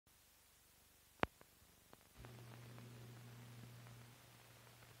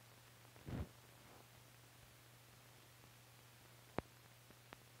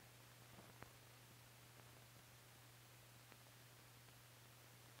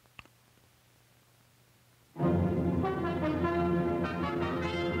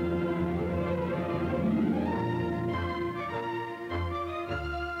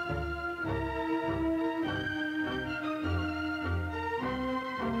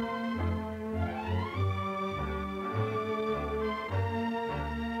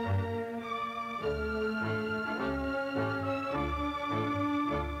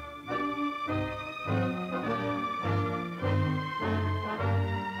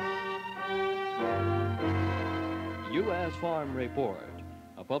U.S. Farm Report,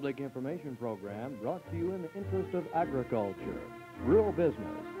 a public information program brought to you in the interest of agriculture, rural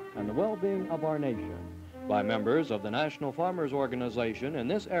business, and the well-being of our nation by members of the National Farmers Organization in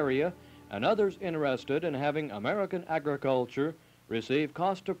this area and others interested in having American agriculture receive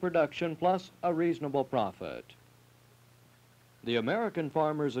cost of production plus a reasonable profit. The American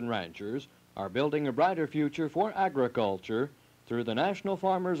farmers and ranchers are building a brighter future for agriculture through the National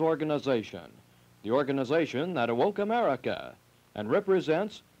Farmers Organization, the organization that awoke America and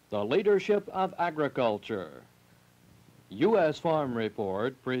represents the leadership of agriculture. U.S. Farm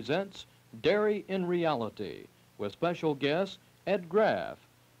Report presents Dairy in Reality with special guest Ed Graff,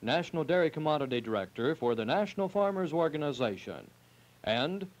 National Dairy Commodity Director for the National Farmers Organization,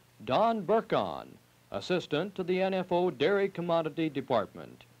 and Don Burkon, Assistant to the NFO Dairy Commodity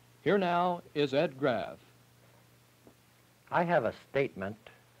Department. Here now is Ed Graff. I have a statement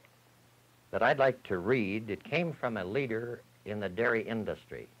that I'd like to read. It came from a leader in the dairy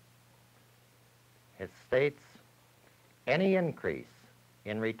industry. It states, "Any increase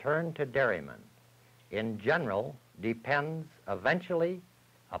in return to dairymen in general depends eventually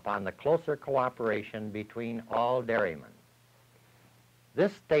upon the closer cooperation between all dairymen."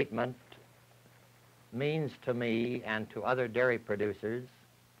 This statement means to me and to other dairy producers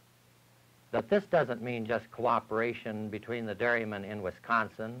that this doesn't mean just cooperation between the dairymen in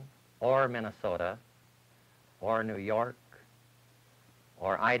Wisconsin or Minnesota or New York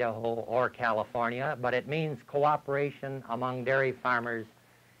or Idaho or California, but it means cooperation among dairy farmers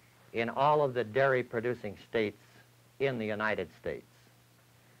in all of the dairy producing states in the United States.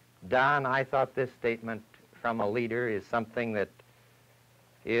 Don, I thought this statement from a leader is something that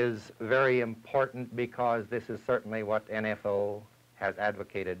is very important because this is certainly what NFO has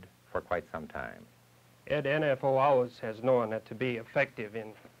advocated for quite some time. Ed, NFO always has known that to be effective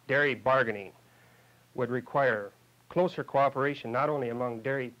in dairy bargaining would require closer cooperation not only among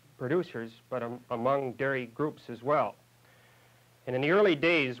dairy producers but among dairy groups as well. And in the early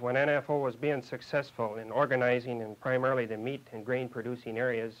days when NFO was being successful in organizing in primarily the meat and grain producing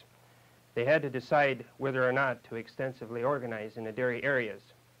areas, they had to decide whether or not to extensively organize in the dairy areas.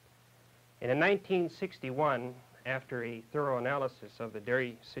 And in 1961, after a thorough analysis of the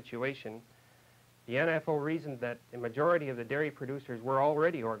dairy situation, the NFO reasoned that the majority of the dairy producers were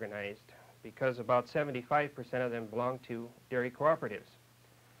already organized because about 75% of them belonged to dairy cooperatives.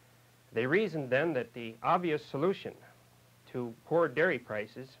 They reasoned then that the obvious solution to poor dairy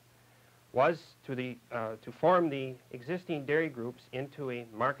prices was to form the existing dairy groups into a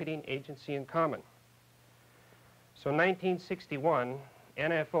marketing agency in common. So in 1961,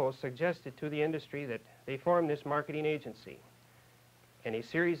 NFO suggested to the industry that they form this marketing agency, and a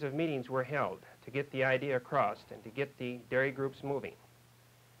series of meetings were held to get the idea across and to get the dairy groups moving.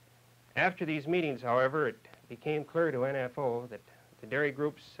 After these meetings, however, it became clear to NFO that the dairy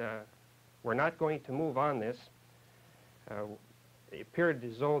groups were not going to move on this. It appeared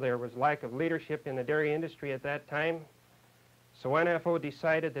as though there was lack of leadership in the dairy industry at that time, so NFO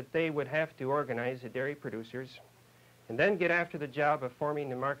decided that they would have to organize the dairy producers and then get after the job of forming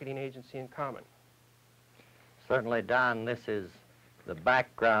the marketing agency in common. Certainly, Don, this is the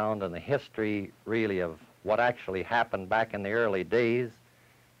background and the history, really, of what actually happened back in the early days.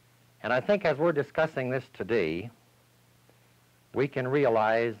 And I think as we're discussing this today, we can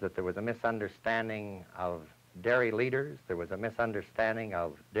realize that there was a misunderstanding of dairy leaders, there was a misunderstanding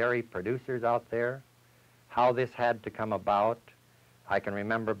of dairy producers out there, how this had to come about. I can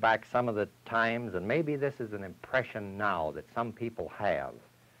remember back some of the times, and maybe this is an impression now that some people have,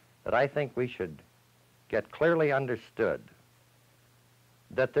 that I think we should get clearly understood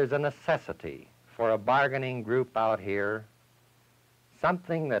that there's a necessity for a bargaining group out here,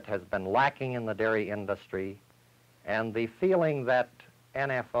 something that has been lacking in the dairy industry, and the feeling that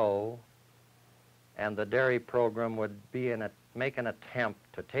NFO and the dairy program would be make an attempt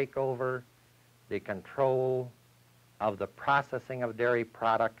to take over the control of the processing of dairy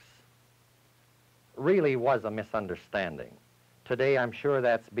products really was a misunderstanding. Today, I'm sure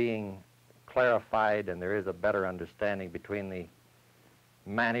that's being clarified, and there is a better understanding between the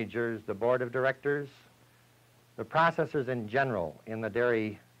managers, the board of directors, the processors in general in the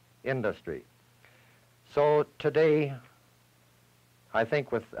dairy industry. So today, I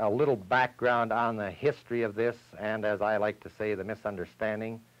think with a little background on the history of this, and as I like to say, the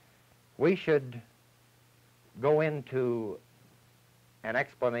misunderstanding, we should go into an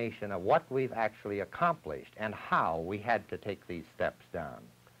explanation of what we've actually accomplished and how we had to take these steps down.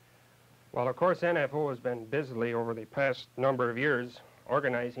 Well, of course, NFO has been busily over the past number of years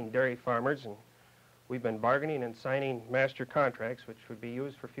organizing dairy farmers, and we've been bargaining and signing master contracts which would be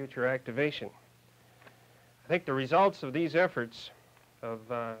used for future activation. think the results of these efforts, of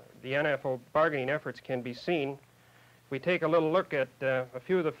the NFO bargaining efforts, can be seen if we take a little look at a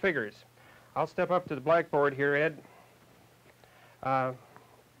few of the figures. I'll step up to the blackboard here, Ed. For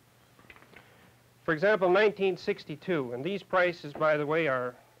example, 1962, and these prices, by the way,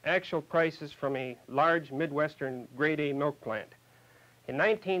 are actual prices from a large Midwestern grade A milk plant. In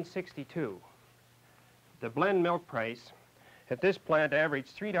 1962, the blend milk price at this plant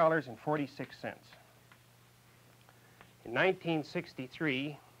averaged $3.46. In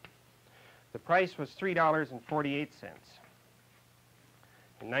 1963, the price was $3.48.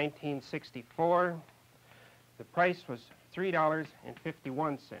 In 1964, the price was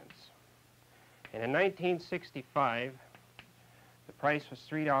 $3.51. And in 1965, the price was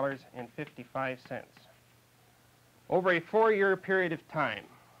 $3.55. Over a 4-year period of time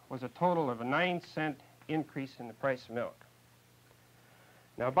was a total of a 9-cent increase in the price of milk.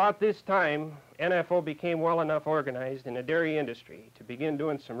 Now, about this time, NFO became well enough organized in the dairy industry to begin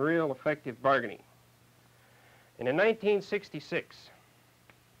doing some real effective bargaining. And in 1966,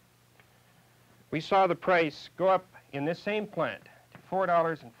 we saw the price go up in this same plant to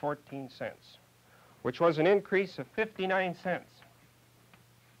 $4.14, which was an increase of 59 cents.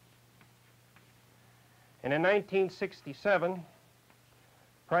 And in 1967, the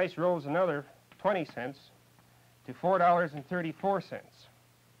price rose another 20 cents to $4.34.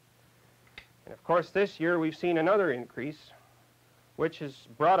 And of course, this year we've seen another increase, which has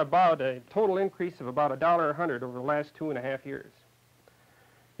brought about a total increase of about $1.00 over the last 2.5 years.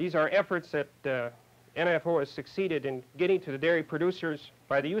 These are efforts that NFO has succeeded in getting to the dairy producers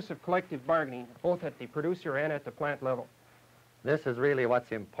by the use of collective bargaining, both at the producer and at the plant level. This is really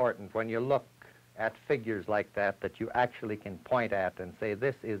what's important when you look at figures like that you actually can point at and say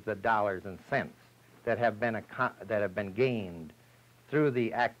this is the dollars and cents that have been gained through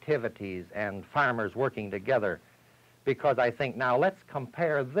the activities and farmers working together. Because I think now let's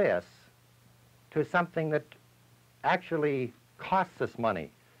compare this to something that actually costs us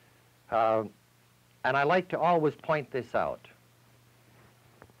money. And I like to always point this out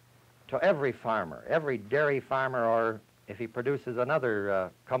to every farmer, every dairy farmer, or if he produces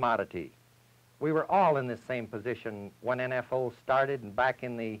another commodity. We were all in this same position when NFO started, and back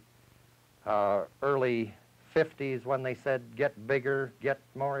in the early 50s when they said get bigger, get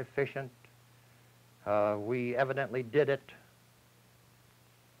more efficient. We evidently did it.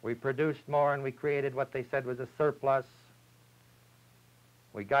 We produced more and we created what they said was a surplus.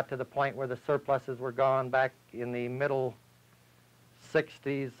 We got to the point where the surpluses were gone back in the middle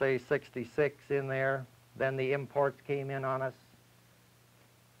 60s, say 66 in there. Then the imports came in on us.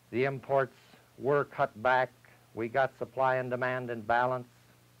 The imports were cut back. We got supply and demand in balance.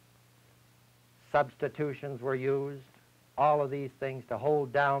 Substitutions were used. All of these things to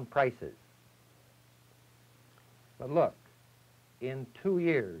hold down prices. But look, in 2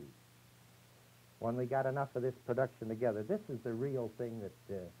 years, when we got enough of this production together, this is the real thing that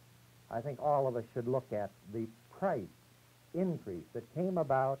I think all of us should look at, the price increase that came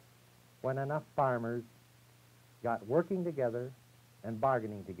about when enough farmers got working together and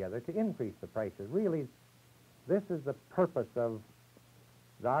bargaining together to increase the prices. Really, this is the purpose of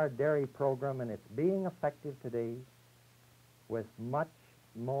our dairy program, and it's being effective today with much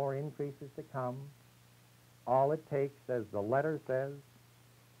more increases to come. All it takes, as the letter says,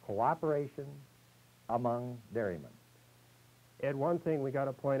 cooperation among dairymen. Ed, one thing we got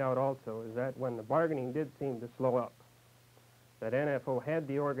to point out also is that when the bargaining did seem to slow up, that NFO had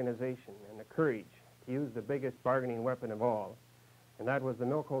the organization and the courage to use the biggest bargaining weapon of all, and that was the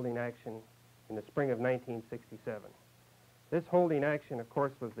milk holding action in the spring of 1967. This holding action, of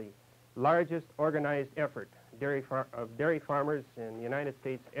course, was the largest organized effort of dairy farmers in the United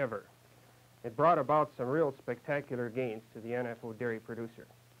States ever. It brought about some real spectacular gains to the NFO dairy producer.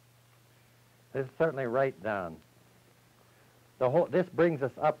 This is certainly right, Don. This brings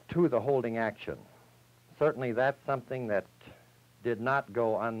us up to the holding action. Certainly that's something that did not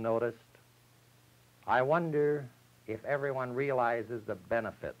go unnoticed. I wonder if everyone realizes the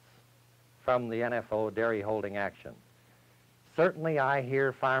benefits from the NFO dairy holding action. Certainly I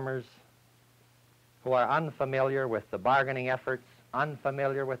hear farmers who are unfamiliar with the bargaining efforts,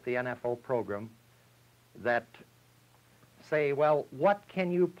 unfamiliar with the NFO program, that say, well, what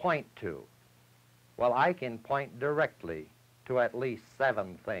can you point to? Well, I can point directly to at least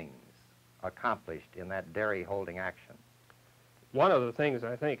 7 things accomplished in that dairy holding action. One of the things,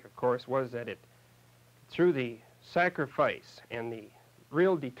 I think, of course, was that through the sacrifice and the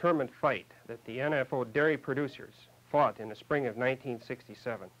real determined fight that the NFO dairy producers fought in the spring of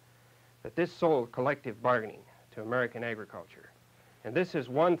 1967, that this sold collective bargaining to American agriculture. And this is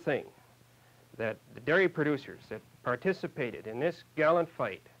one thing that the dairy producers that participated in this gallant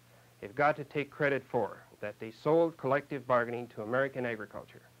fight have got to take credit for, that they sold collective bargaining to American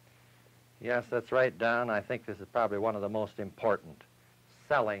agriculture. Yes, that's right, Don. I think this is probably one of the most important,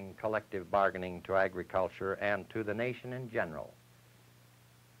 selling collective bargaining to agriculture and to the nation in general.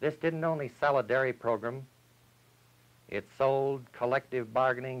 This didn't only sell a dairy program, it sold collective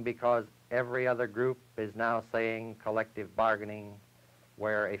bargaining because every other group is now saying collective bargaining,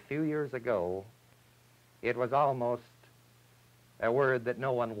 where a few years ago it was almost a word that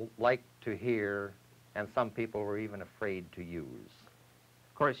no one liked to hear and some people were even afraid to use.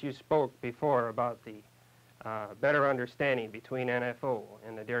 Of course, you spoke before about the better understanding between NFO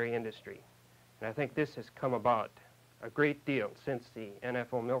and the dairy industry. And I think this has come about a great deal since the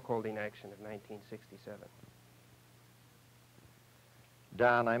NFO milk holding action of 1967.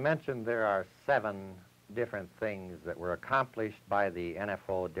 Don, I mentioned there are 7 different things that were accomplished by the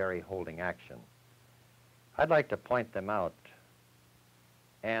NFO dairy holding action. I'd like to point them out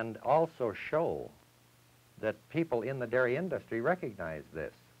and also show that people in the dairy industry recognize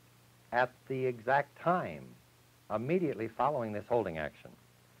this at the exact time, immediately following this holding action.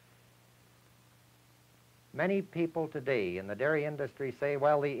 Many people today in the dairy industry say,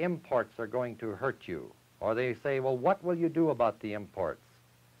 well, the imports are going to hurt you. Or they say, well, what will you do about the imports?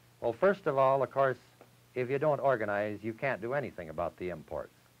 Well, first of all, of course, if you don't organize, you can't do anything about the imports.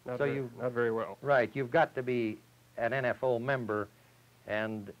 Not very well. Right, you've got to be an NFO member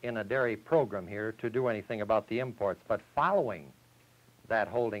and in a dairy program here to do anything about the imports. But following that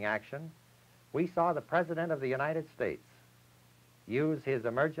holding action, we saw the President of the United States use his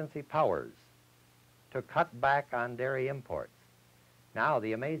emergency powers to cut back on dairy imports. Now,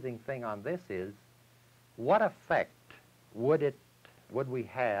 the amazing thing on this is, what effect would we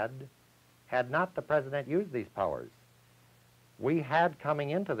had not the President used these powers? We had coming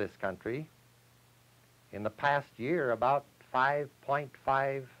into this country in the past year about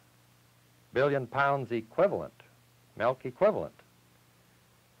 5.5 billion pounds equivalent, milk equivalent.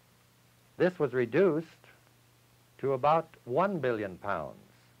 This was reduced to about 1 billion pounds.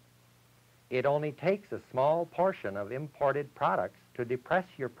 It only takes a small portion of imported products to depress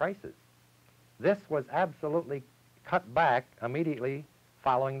your prices. This was absolutely cut back immediately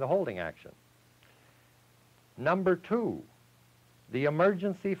following the holding action. Number 2, the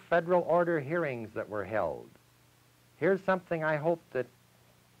emergency federal order hearings that were held. Here's something I hope that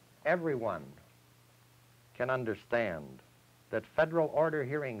everyone can understand, that federal order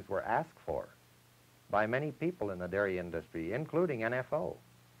hearings were asked for by many people in the dairy industry, including NFO.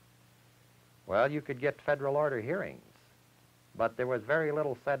 Well, you could get federal order hearings, but there was very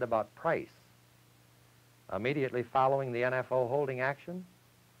little said about price. Immediately following the NFO holding action,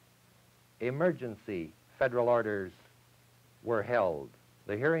 emergency federal orders were held.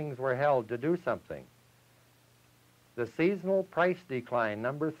 The hearings were held to do something. The seasonal price decline,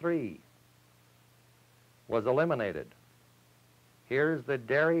 number 3, was eliminated. Here's the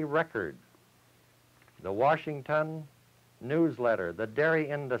dairy record, the Washington newsletter, the dairy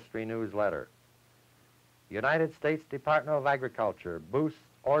industry newsletter. United States Department of Agriculture boosts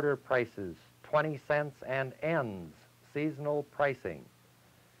order prices 20 cents and ends seasonal pricing.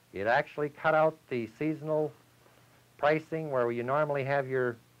 It actually cut out the seasonal pricing where you normally have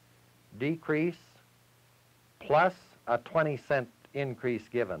your decrease plus a 20-cent increase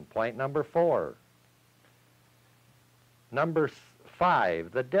given. Point number 4. Number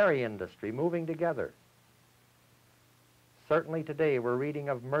 5, the dairy industry moving together. Certainly today we're reading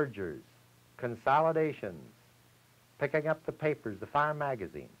of mergers, consolidations, picking up the papers, the farm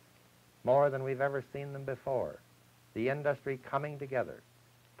magazines, more than we've ever seen them before. The industry coming together.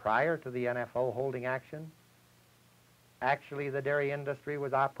 Prior to the NFO holding action, actually the dairy industry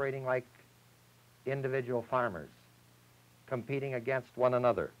was operating like individual farmers, competing against one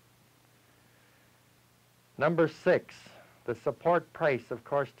another. Number 6, the support price, of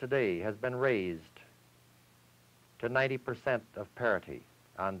course, today has been raised to 90% of parity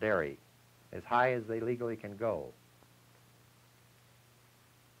on dairy, as high as they legally can go.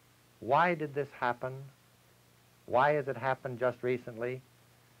 Why did this happen? Why has it happened just recently?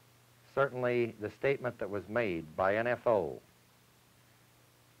 Certainly the statement that was made by NFO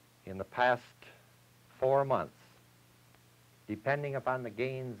in the past 4 months, depending upon the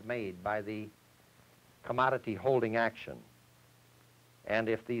gains made by the commodity holding action, and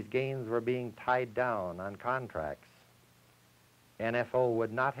if these gains were being tied down on contracts, NFO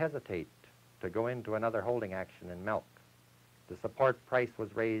would not hesitate to go into another holding action in milk. The support price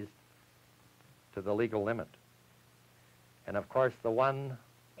was raised to the legal limit. And of course, the one,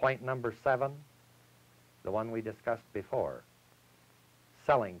 point number 7, the one we discussed before,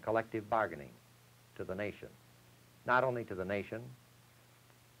 selling collective bargaining. to the nation. Not only to the nation,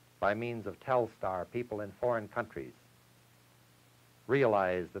 by means of Telstar, people in foreign countries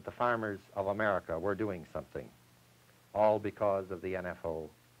realized that the farmers of America were doing something, all because of the NFO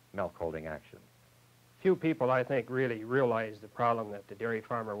milk holding action. Few people, I think, really realized the problem that the dairy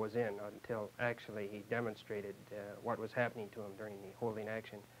farmer was in until actually he demonstrated what was happening to him during the holding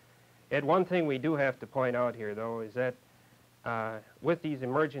action. Ed, one thing we do have to point out here, though, is that with these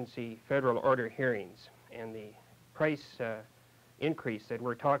emergency federal order hearings and the price increase that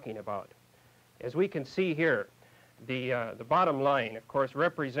we're talking about, as we can see here, the bottom line, of course,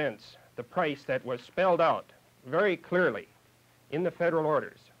 represents the price that was spelled out very clearly in the federal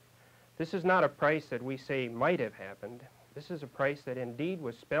orders. This is not a price that we say might have happened. This is a price that indeed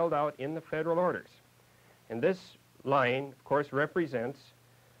was spelled out in the federal orders. And this line, of course, represents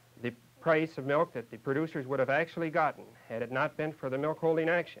the price of milk that the producers would have actually gotten had it not been for the milk holding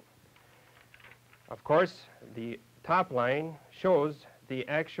action. Of course, the top line shows the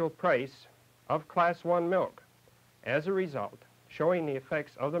actual price of Class 1 milk as a result, showing the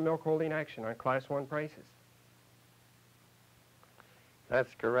effects of the milk holding action on Class 1 prices.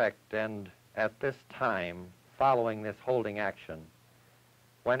 That's correct, and at this time, following this holding action,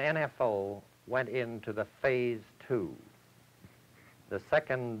 when NFO went into the Phase 2, the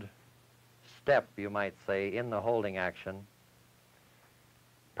second step, you might say, in the holding action,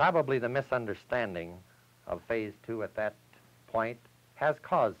 probably the misunderstanding of Phase 2 at that point has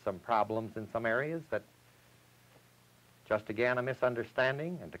caused some problems in some areas. That just again a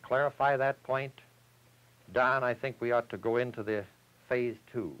misunderstanding, and to clarify that point, Don, I think we ought to go into the Phase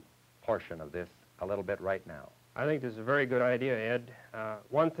 2 portion of this a little bit right now. I think this is a very good idea, Ed.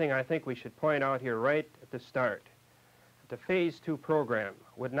 One thing I think we should point out here right at the start, the Phase 2 program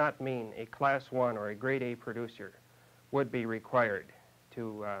would not mean a Class 1 or a Grade A producer would be required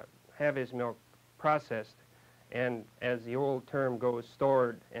to have his milk processed and, as the old term goes,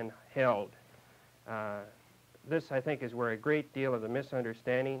 stored and held. This, I think, is where a great deal of the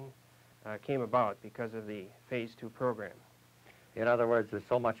misunderstanding came about because of the Phase 2 program. In other words, there's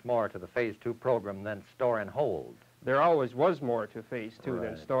so much more to the Phase 2 program than store and hold. There always was more to Phase 2 Right.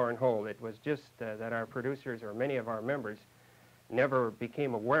 than store and hold. It was just that our producers, or many of our members, never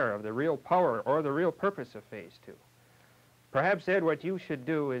became aware of the real power or the real purpose of Phase 2. Perhaps, Ed, what you should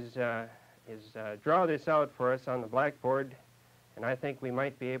do is draw this out for us on the blackboard, and I think we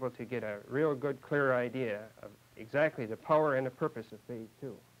might be able to get a real good, clear idea of exactly the power and the purpose of Phase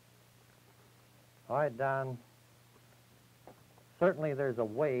 2. All right, Don. Certainly there's a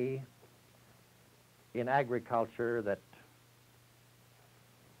way in agriculture that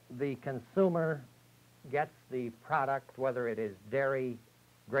the consumer gets the product, whether it is dairy,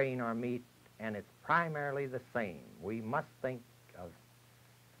 grain, or meat, and it's primarily the same. We must think of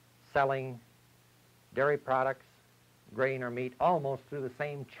selling dairy products, grain, or meat almost through the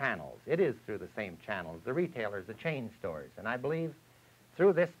same channels. It is through the same channels, the retailers, the chain stores. And I believe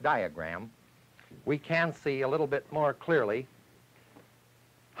through this diagram, we can see a little bit more clearly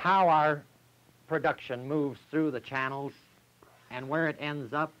how our production moves through the channels and where it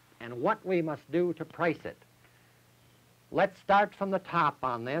ends up and what we must do to price it. Let's start from the top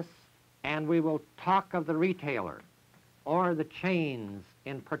on this, and we will talk of the retailer or the chains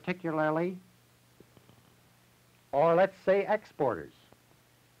in particularly, or let's say exporters.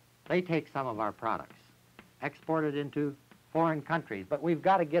 They take some of our products, export it into foreign countries, but we've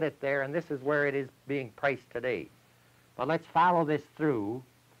got to get it there, and this is where it is being priced today. But let's follow this through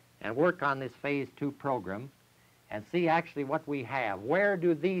and work on this Phase 2 program and see actually what we have. Where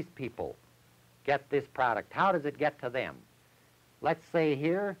do these people get this product? How does it get to them? Let's say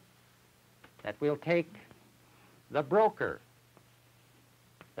here that we'll take the broker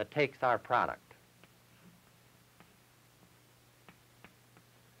that takes our product.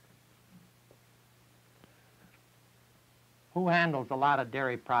 Who handles a lot of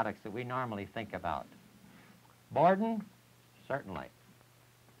dairy products that we normally think about? Borden? Certainly.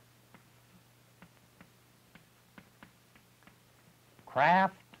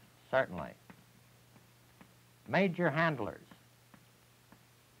 Kraft? Certainly. Major handlers.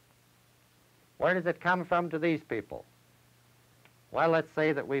 Where does it come from to these people? Well, let's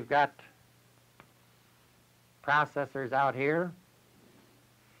say that we've got processors out here.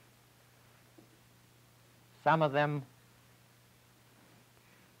 Some of them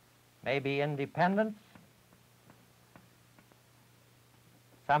may be independents.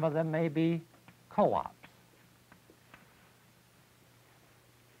 Some of them may be co-ops.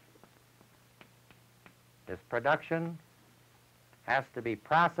 This production has to be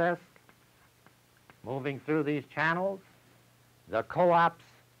processed, moving through these channels. The co-ops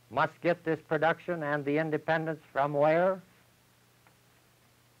must get this production and the independence from where?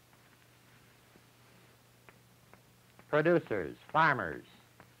 Producers, farmers,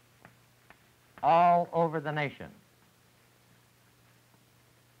 all over the nation.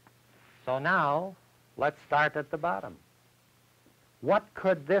 So now, let's start at the bottom. What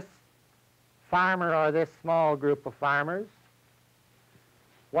could this farmer or this small group of farmers,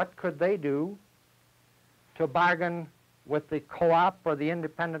 what could they do to bargain with the co-op or the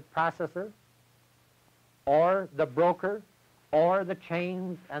independent processor or the broker or the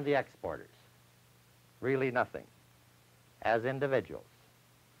chains and the exporters? Really nothing, as individuals.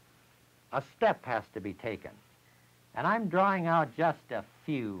 A step has to be taken. And I'm drawing out just a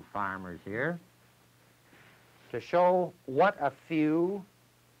few farmers here to show what a few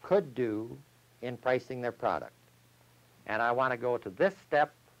could do in pricing their product. And I want to go to this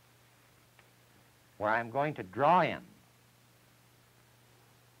step where I'm going to draw in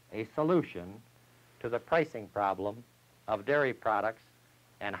a solution to the pricing problem of dairy products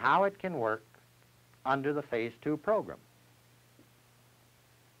and how it can work under the Phase 2 program.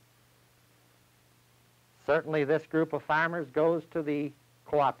 Certainly this group of farmers goes to the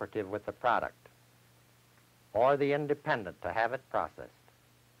cooperative with the product or the independent to have it processed.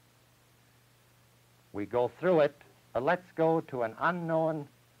 We go through it, but let's go to an unknown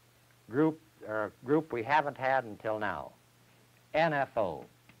group, or a group we haven't had until now, NFO.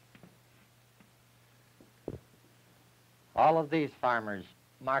 All of these farmers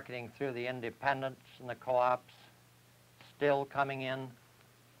marketing through the independents and the co-ops still coming in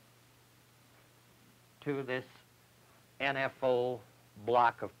to this NFO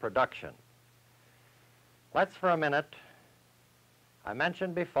block of production. Let's for a minute, I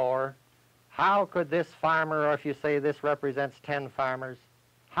mentioned before, how could this farmer, or if you say this represents 10 farmers,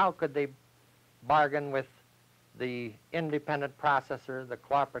 how could they bargain with the independent processor, the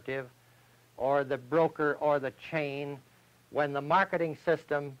cooperative, or the broker or the chain when the marketing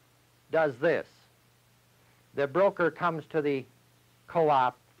system does this? The broker comes to the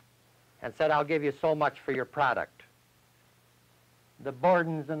co-op and said, I'll give you so much for your product. The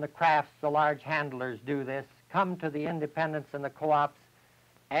Bordens and the Crafts, the large handlers do this, come to the independents and the co-ops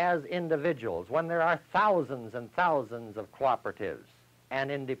as individuals when there are thousands and thousands of cooperatives and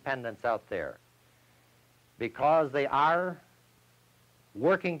independents out there. Because they are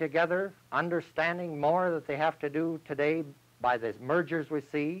working together, understanding more that they have to do today by the mergers we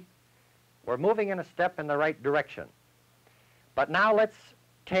see, we're moving in a step in the right direction. But now let's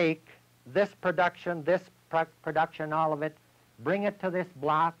take this production, all of it, bring it to this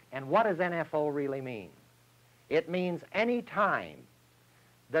block, and what does NFO really mean? It means any time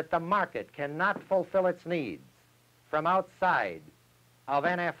that the market cannot fulfill its needs from outside of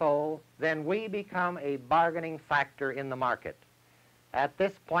NFO, then we become a bargaining factor in the market. At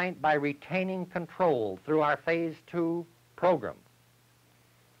this point, by retaining control through our Phase 2 program,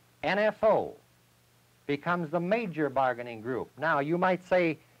 NFO becomes the major bargaining group. Now, you might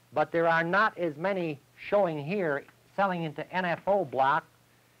say, but there are not as many showing here selling into NFO block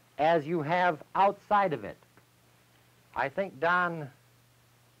as you have outside of it. I think, Don,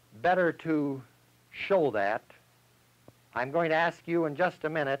 better to show that. I'm going to ask you in just a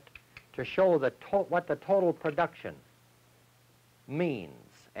minute to show what the total production means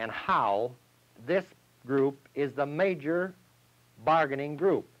and how this group is the major bargaining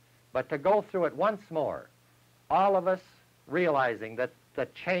group. But to go through it once more, all of us realizing that the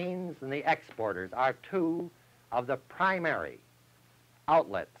chains and the exporters are two of the primary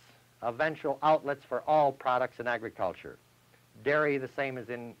outlets, eventual outlets for all products in agriculture. Dairy the same as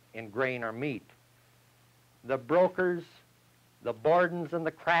in grain or meat. The brokers, the Bordens and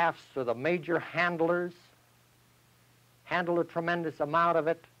the Crafts are the major handlers, handle a tremendous amount of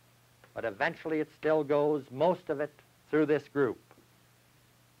it, but eventually it still goes, most of it, through this group.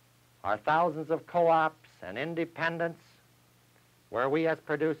 Our thousands of co-ops and independents where we as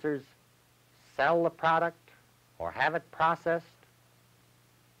producers sell the product or have it processed.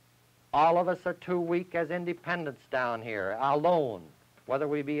 All of us are too weak as independents down here, alone, whether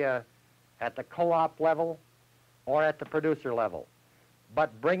we be at the co-op level or at the producer level.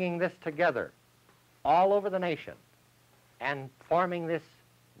 But bringing this together all over the nation and forming this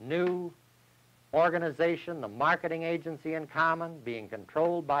new organization, the marketing agency in common, being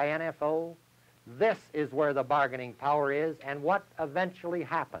controlled by NFO, this is where the bargaining power is and what eventually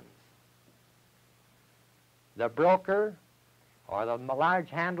happens. The broker or the large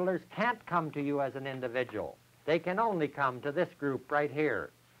handlers can't come to you as an individual. They can only come to this group right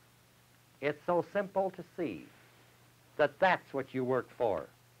here. It's so simple to see that that's what you work for.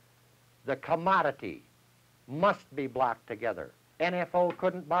 The commodity must be blocked together. NFO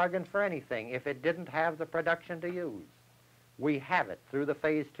couldn't bargain for anything if it didn't have the production to use. We have it through the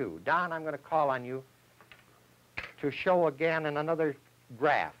phase 2. Don, I'm going to call on you to show again in another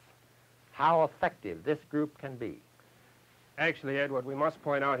graph how effective this group can be. Actually, Ed, what we must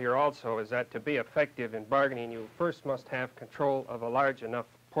point out here also is that to be effective in bargaining, you first must have control of a large enough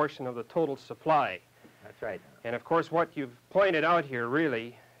portion of the total supply. That's right. And of course, what you've pointed out here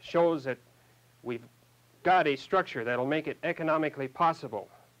really shows that we've got a structure that'll make it economically possible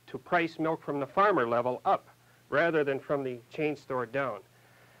to price milk from the farmer level up rather than from the chain store down.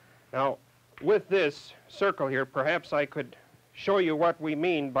 Now, with this circle here, perhaps I could show you what we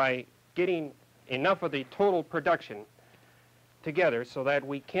mean by getting enough of the total production together so that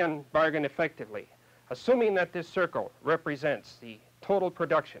we can bargain effectively. Assuming that this circle represents the total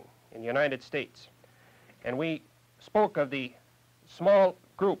production in the United States, and we spoke of the small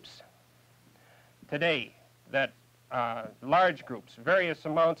groups today, that large groups, various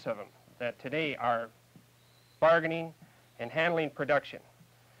amounts of them, that today are bargaining and handling production.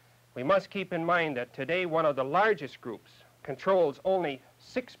 We must keep in mind that today one of the largest groups controls only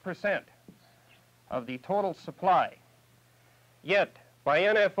 6% of the total supply. Yet, by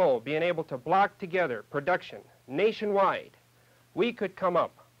NFO being able to block together production nationwide, we could come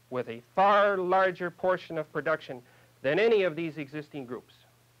up with a far larger portion of production than any of these existing groups.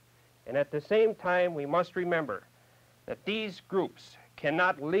 And at the same time, we must remember that these groups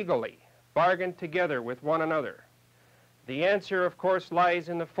cannot legally bargain together with one another. The answer, of course, lies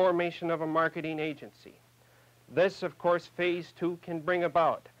in the formation of a marketing agency. This, of course, phase 2 can bring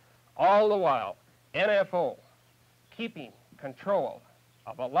about, all the while NFO keeping control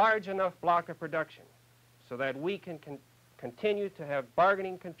of a large enough block of production so that we can continue to have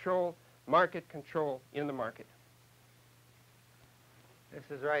bargaining control, market control in the market. This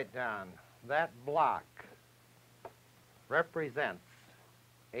is right, Don. That block represents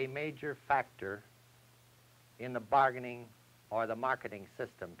a major factor in the bargaining or the marketing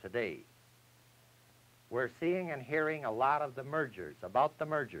system today. We're seeing and hearing a lot of the mergers, about the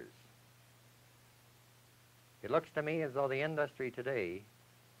mergers. It looks to me as though the industry today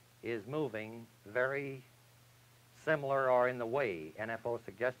is moving very similar or in the way NFO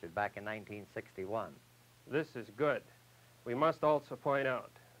suggested back in 1961. This is good. We must also point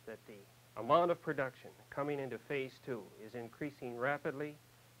out that the amount of production coming into phase 2 is increasing rapidly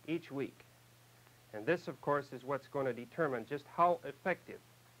each week. And this, of course, is what's going to determine just how effective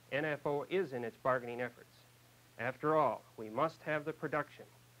NFO is in its bargaining efforts. After all, we must have the production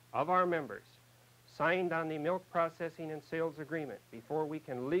of our members signed on the milk processing and sales agreement before we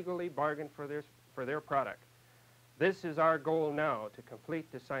can legally bargain for their product. This is our goal now, to complete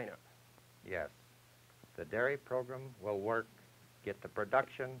the sign-up. Yes. The dairy program will work, get the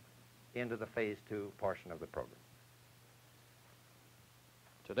production into the phase 2 portion of the program.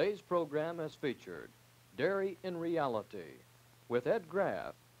 Today's program has featured Dairy in Reality with Ed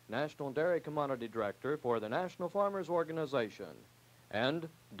Graff, National Dairy Commodity Director for the National Farmers Organization, and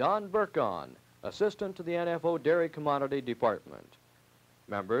Don Burkon, Assistant to the NFO Dairy Commodity Department.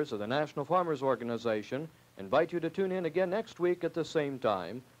 Members of the National Farmers Organization invite you to tune in again next week at the same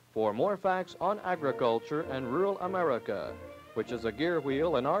time for more facts on agriculture and rural America, which is a gear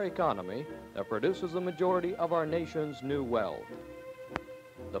wheel in our economy that produces the majority of our nation's new wealth.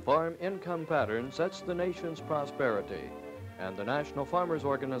 The farm income pattern sets the nation's prosperity, and the National Farmers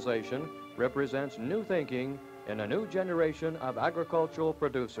Organization represents new thinking in a new generation of agricultural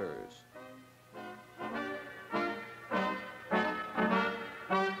producers.